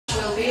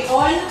be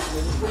on.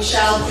 We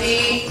shall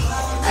be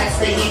at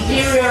the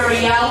Imperial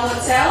Royal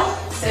Hotel,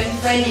 same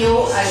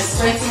venue as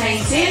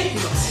 2019,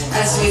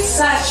 as we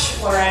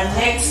search for our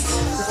next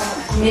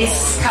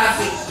Miss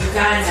Curvey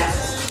Uganda.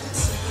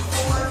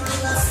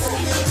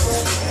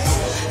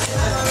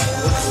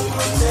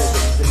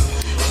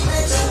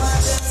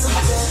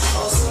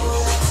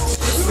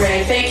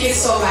 Great, thank you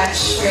so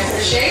much. We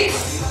appreciate.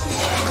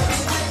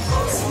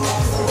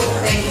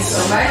 Thank you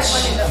so much.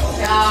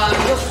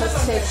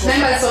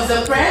 Members of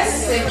the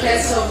press, in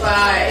case of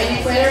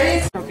any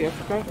queries.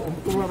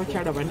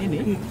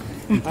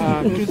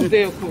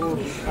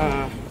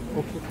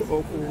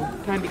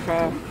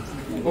 Okutandika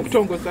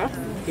okutongoza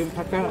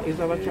empaka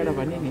ez'abakyala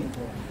banene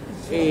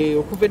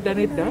okuva edda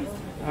nedda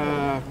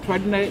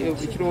twalina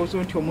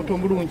ekirowoozo nti omuntu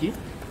omulungi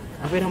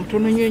abeera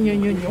mutono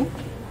nnyo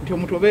nti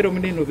omuntu obeera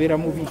omunene obeera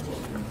mubi.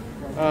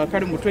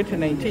 Kale mu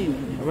 2019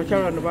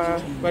 abakyala bano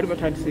bali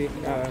batandise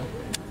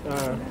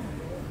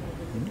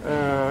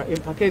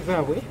empaka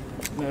ezaabwe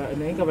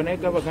naye nga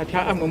banayegamba nti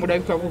amwe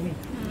mulabika bubi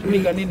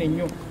tulinga nene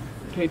nnyo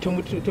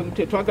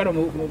twagala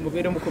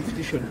mubeere mu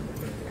competition.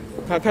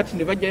 Kakati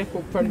ne bajjayo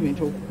ku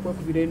parliament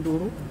okwakubira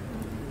enduulu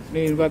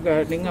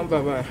neŋŋamba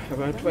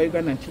abantu ba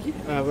Uganda nti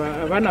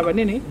abaana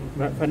abanene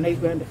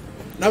bannayuganda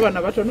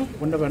n'abaana batono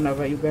bonna baana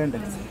ba Uganda.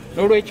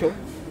 N'olwekyo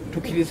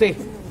tukkirize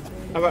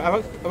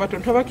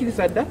abatono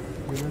tubakiriza dda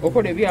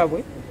okola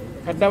ebyabwe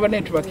kadde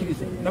abanene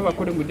tubakkirize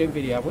n'abakole mu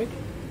ddembe lyabwe.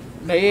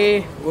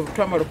 Naye bwe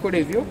twamala okukola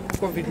ebyo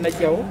covid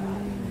najjawo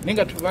naye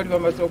nga tubali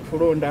bamaze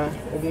okulonda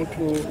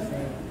omuntu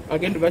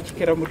agenda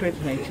bakikera mu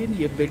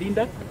 2019 ye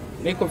Belinda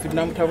naye covid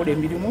namutabula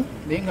emirimu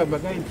naye nga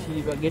mbagaye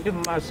nti bagende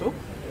mu maaso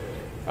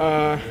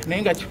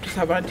naye nga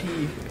kitusaba nti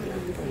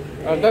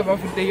nga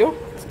bavuddeyo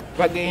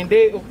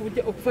bagende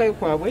okufaayo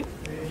kwabwe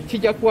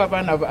kijja kuwa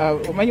abaana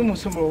omanyi mu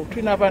ssomero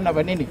tulina abaana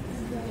banene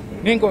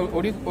naye nga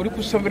oli ku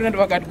ssomero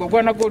nabagati gwe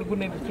obwana gwe oli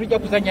gunene tujja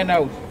kuzanya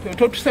naawe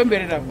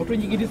totusemberera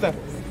otunyigiriza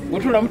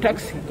otula mu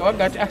taxi nga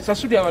waga ati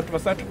sasuli abantu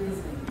basatu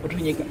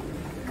otunyiga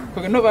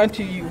kogenda oba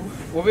nti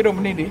obeera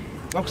omunene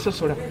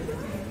bakusosola.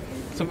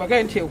 So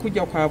mbagaye nti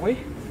okujja kwabwe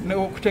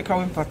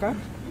okuteekawo empaka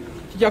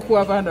kijja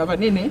kuwa abaana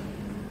abanene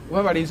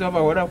oba balenzi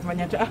abawala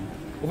okumanya nti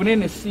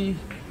obunene si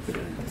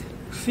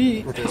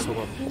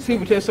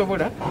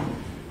buteesobola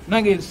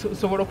nange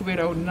sobola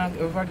okubeerawo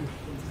nange value.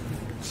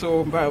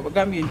 So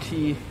bagambye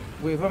nti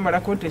bwe bamala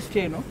contest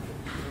eno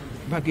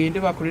bagende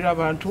bakolera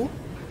abantu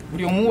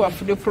buli omu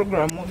afudde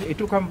programu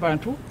etuuka mu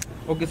bantu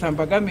ogeza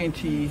mbagambye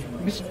nti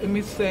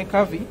Miss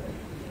Curvey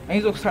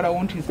ayinza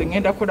okusalawo nti nze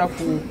ngenda kukola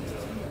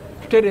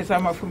kutereeza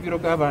amafumbiro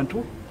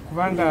g'abantu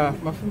kubanga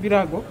mafumbiro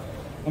ago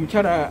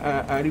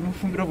omukyala ali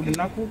mufumbiro buli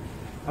nnaku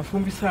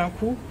afumbisa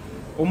nku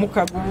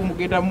omukago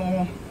mugenda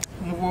mu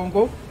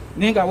bwongo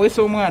naye nga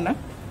aweesa omwana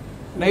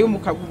naye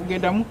omukago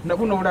gugendamu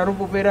nabuno obulala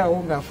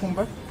obubeeraawo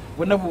ng'afumba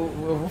bwonna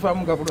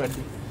buvaamu nga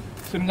bulwadde.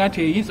 So nga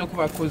nti eyinza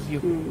okuba koziyo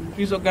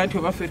tuyinza okugaa nti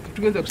obaffe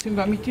tugenze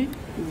kusimba miti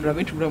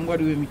tulabe nti bulamu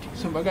waliwo emiti.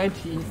 So mbaga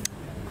nti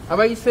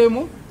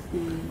abayiseemu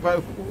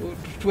babe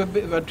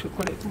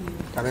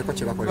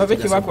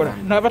kyebakola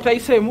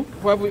n'abatayiseemu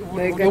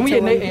omu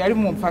yenna eyali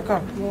mu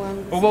mpaka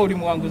oba oli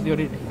muwanguzi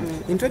olede.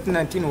 In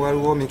 2019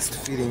 waliwo mixed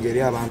feeling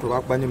eri abantu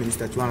bakuba nnyo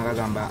minisita Kiwanga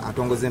bagamba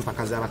atongoza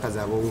empaka z'abakazi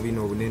ab'obubi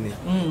n'obunene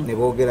ne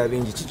boogera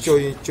bingi. Ki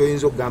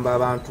kyoyinza okugamba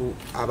abantu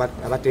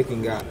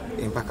abateekinga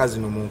empaka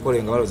zino mu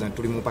nkole nga balowooza nti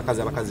tuli mu mpaka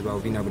z'abakazi ba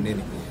bubi na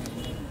bunene?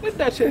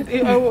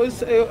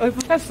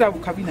 Empaka za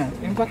bukabina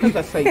empaka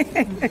za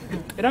sayizi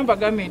era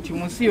mbagambye nti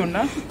mu nsi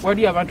yonna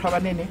wali abantu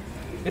abanene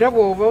era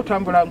bw'oba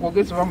otambula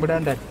ng'ogezi oba mu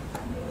London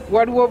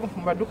waliwo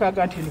mu maduuka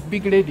aga nti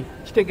big lady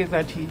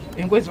kitegeeza nti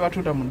engoye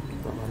zibatunda muno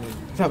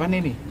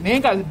zabanene naye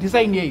nga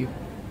design eyo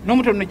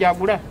n'omutono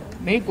gyagula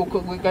naye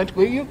nti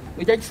gweyo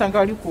ojja kisanga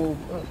wali ku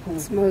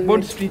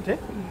Bond Street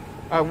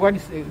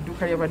wali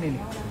edduuka y'abanene.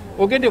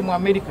 Ogende mu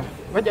America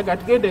bajaga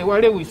tugende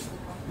ewa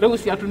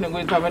Lewis yatunda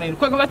engoye z'abanene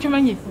kwega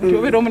bakimanyi nti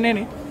obeera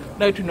omunene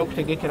naye tulina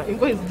okutegekera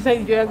engoye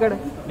design gyoyagala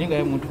naye nga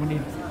y'omuntu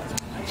munene.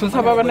 So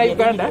nsaba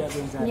abannayuganda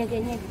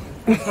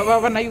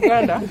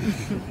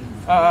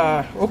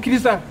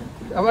okkiriza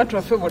abantu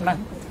baffe bonna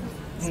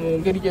mu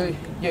ngeri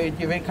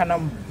gye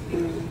benkanamu.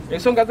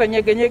 Ensonga za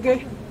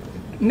nyegenyege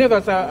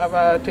nebaza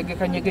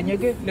abategeka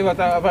nyegenyege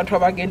nebaza abantu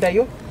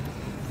abagendayo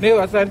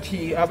nebaza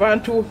nti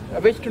abantu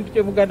ab'ekitundu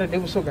ky'e Buganda ne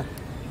Busoga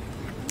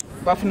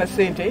bafuna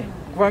ssente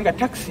kubanga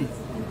taxi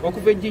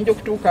okuva ejjinja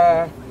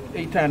okutuuka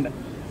eitanda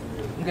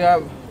nga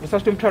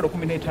osasula emitwalo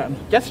 15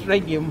 just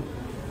ride emu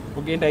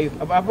ogendayo.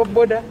 Aba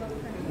boda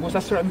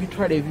ng'osasula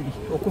mitwalo 2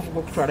 okuvuga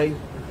okutwalayo.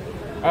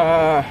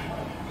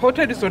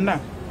 Hoteli zonna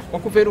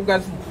okuva e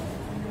Lugazi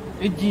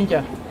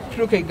ejjinja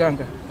tutuuka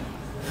Iganga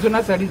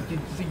zonna zaali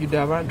zijjudde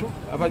abantu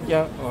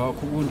abajja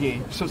ku gundi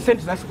eyo. So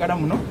sente zasigala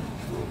muno.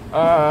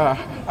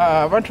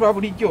 Abantu ba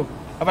bulijjo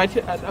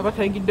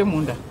abatayingidde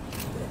munda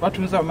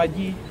batunza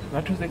amagi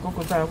batunza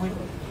enkoko zaabwe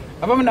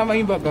abamu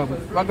n'amayumba gaabwe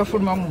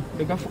bagafulumamu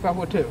ne gafuuka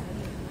hoteli.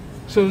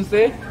 So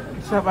nze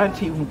nsaba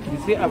nti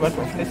mukkirize abantu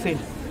bafune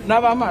sente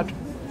n'abamaato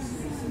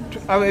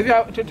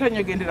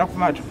tetanyegendera ku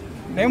maato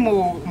naye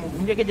mu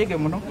munyegenyege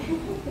muno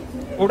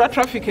olwa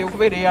traffic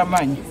okubeera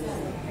ey'amaanyi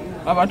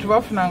abantu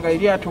bafunanga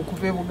eryato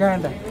okuva e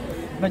Buganda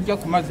najja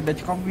ku mazzi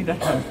dakika 25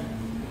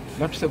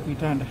 nga tuse ku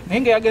itanda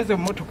naye nga yageze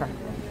mu motoka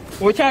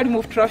okyali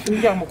mu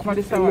traffic jamu okumala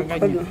essaawa nga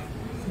nnya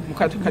mu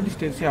ka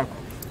distance yako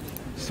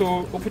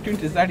so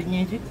opportunities zaali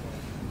nyingi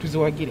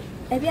tuziwagire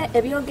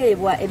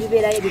ebyogerebwa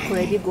ebibeerayo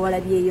ebikola ebigoola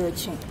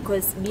byeyoki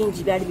because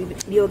bingi byali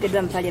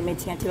byogeddwa mu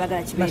parliament nga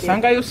tebagala kibeere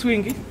nasangayo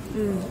swing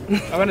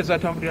abaana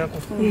zatambulirako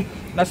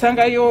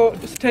nasangayo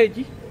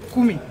stage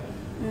 10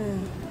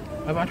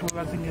 abantu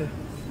webazinira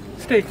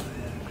stage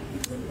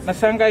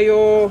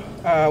nasangayo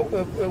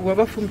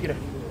webafumbira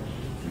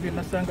ebyo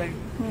nasangayo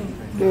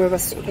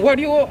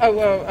waliwo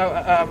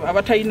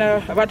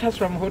abatalina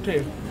abatasula mu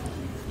hotel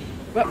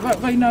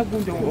balina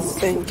gundi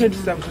tent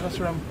service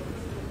basulamu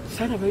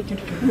salabayo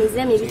kintu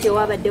mizeemu ebiti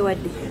ewabadde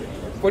wadde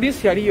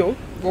poliisi yaliyo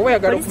bweoba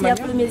polisi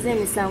yafulumiza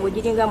emisango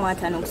giringa mu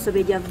 5 okusoba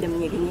egyavudde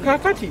munyegenyege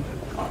kakati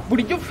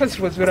bulijjo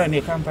festivals zibeera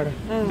ne Kampala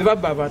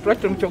nebabba abantu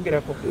lwaki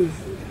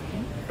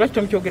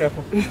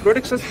temukyogerako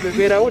lolexas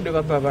bebeerawo ne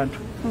babba abantu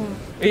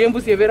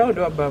ey'embuzi ebeerawo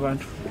ne babba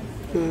abantu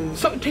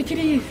so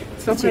tekiri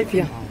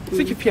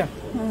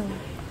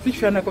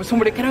sikipya nako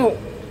somulekerawo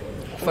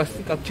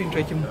kufasika ku kintu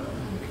ekimu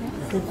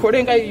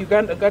tukole nga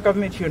Uganda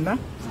gavumenti yonna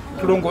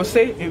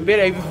tulongose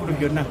embeera y'ebivulu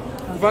byonna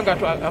kubanga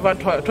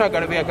abantu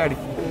twagala beyagale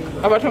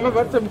abantu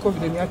ababatte mu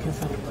covid emyaka 3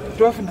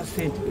 tebafuna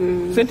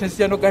sente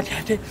zijja nogati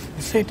ate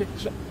sente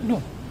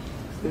no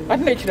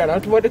ate nekirala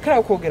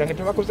tubadekerawo kwogera nga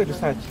tebakoze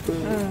research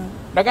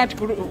naga nti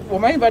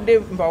omanyi badde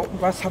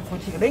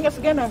mbasapootinga naye nga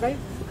sigendangayo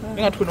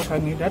nga tukuno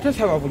kangenda ate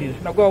sababulira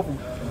nagwawo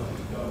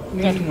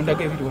nga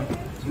tumundaga ebiri wano.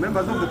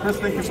 Members of the press,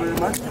 thank you very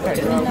much.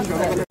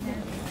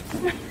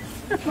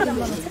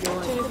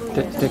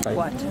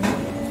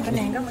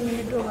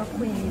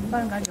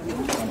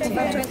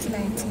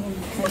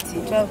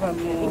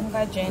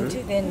 Pageant,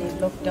 then the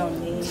lockdown,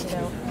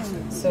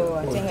 so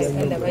I think I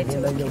spent about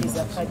 2 weeks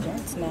of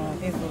pageant now.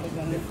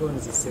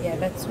 Yeah,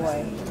 that's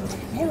why.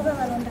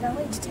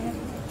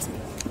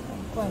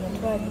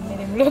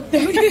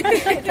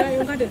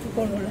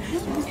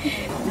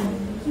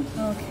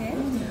 Okay.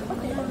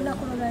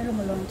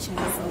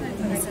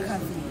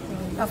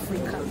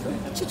 Africa.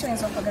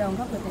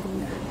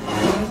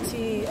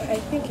 I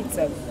think it's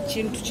a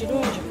chintu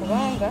chirungi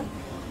kubanga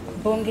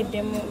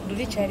bongeddemu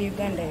luli kyali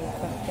Uganda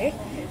yokka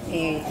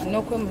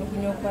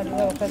n'okwemulugunya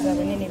okwaliwo abakazi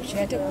abanene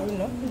ebikira ate ku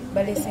luno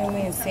baleseemu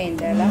ensi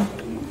endala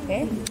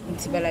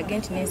nti balage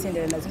nti n'ensi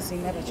endala nazo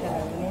zirina abakyala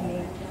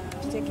abanene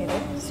kitegere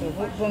so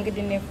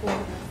bongedde ne ku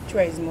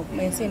tourism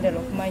ensi endala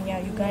okumanya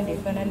Uganda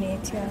efaanana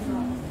etya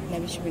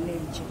nabiki bino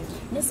ebikiri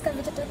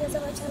nesikavitategeeza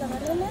abakyala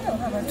banene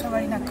oba abantu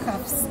abalina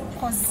caps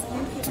cause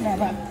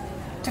tulaba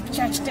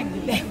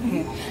tekukyakitegedde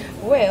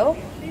well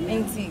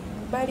nti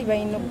bali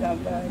balina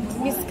okugamba nti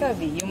Miss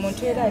Kavi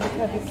y'omuntu era ali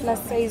Kavi plus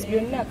size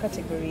byonna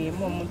category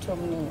emu omuntu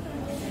omunene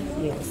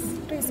yes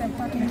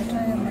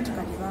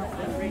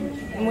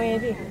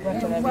mweri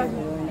batolabye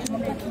bulungi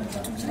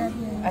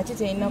ate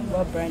terina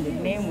kuba branded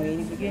naye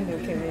mweri bigenda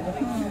okebere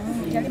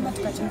bigenda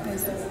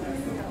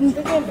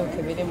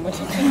okebere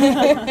emmotoka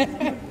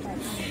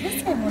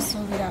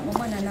musuubira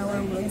omwana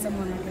nawangula oyinza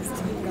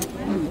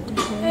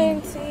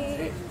nti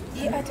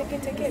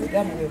ateketeke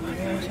ebigambo bwe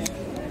bulungi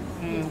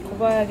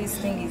kuba this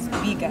thing is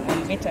bigger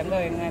and better nga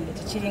wengambye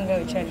tekiringa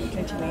wekyali 2019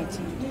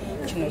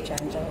 kino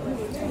kyanjawulo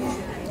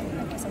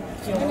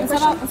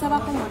nsaba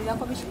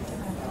kumulirako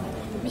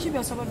biki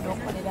byosobodde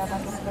okukolera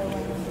abantu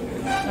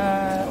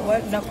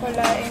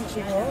nakola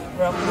NGO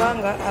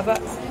lwakubanga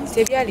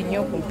tebyali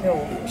nnyo ku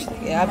mpewo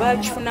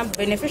abakifunamu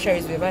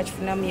beneficiaries be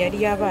bakifunamu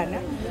yali abaana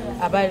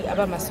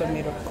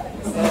abamasomero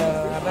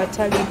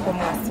abataliiko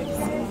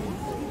mwasirizi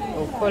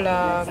okukola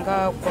nga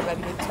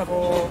okubagabira ebitabo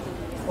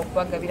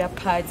okubagabira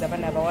pads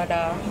abaana abawala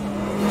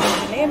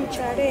naye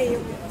mukyalo eyo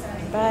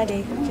mbaale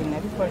gye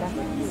nabikola